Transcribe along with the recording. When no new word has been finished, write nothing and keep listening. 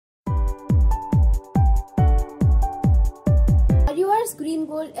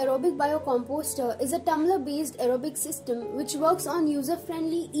GreenGold Aerobic Biocomposter is a tumbler-based aerobic system which works on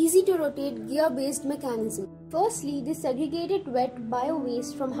user-friendly, easy-to-rotate, gear-based mechanism. Firstly, the segregated wet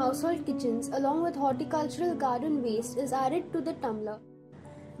bio-waste from household kitchens along with horticultural garden waste is added to the tumbler.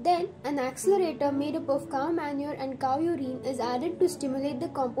 Then, an accelerator made up of cow manure and cow urine is added to stimulate the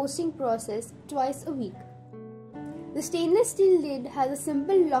composting process twice a week. The stainless steel lid has a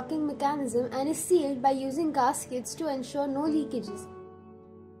simple locking mechanism and is sealed by using gaskets to ensure no leakages.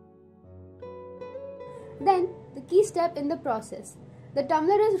 Then, the key step in the process. The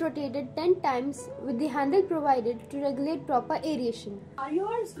tumbler is rotated 10 times with the handle provided to regulate proper aeration.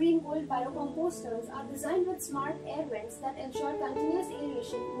 RURs GreenGold biocomposters are designed with smart air vents that ensure continuous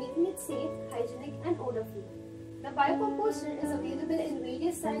aeration, making it safe, hygienic and odor-free. The biocomposter is available in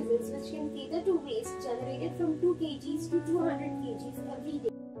various sizes which can cater to waste generated from 2 kg to 200 kg every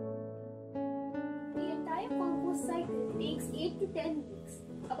day. The entire compost cycle takes 8 to 10 weeks.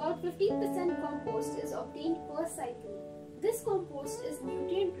 About 15% compost is obtained per cycle. This compost is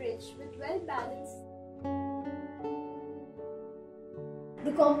nutrient-rich with well-balanced.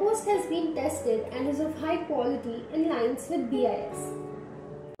 The compost has been tested and is of high quality in lines with BIS.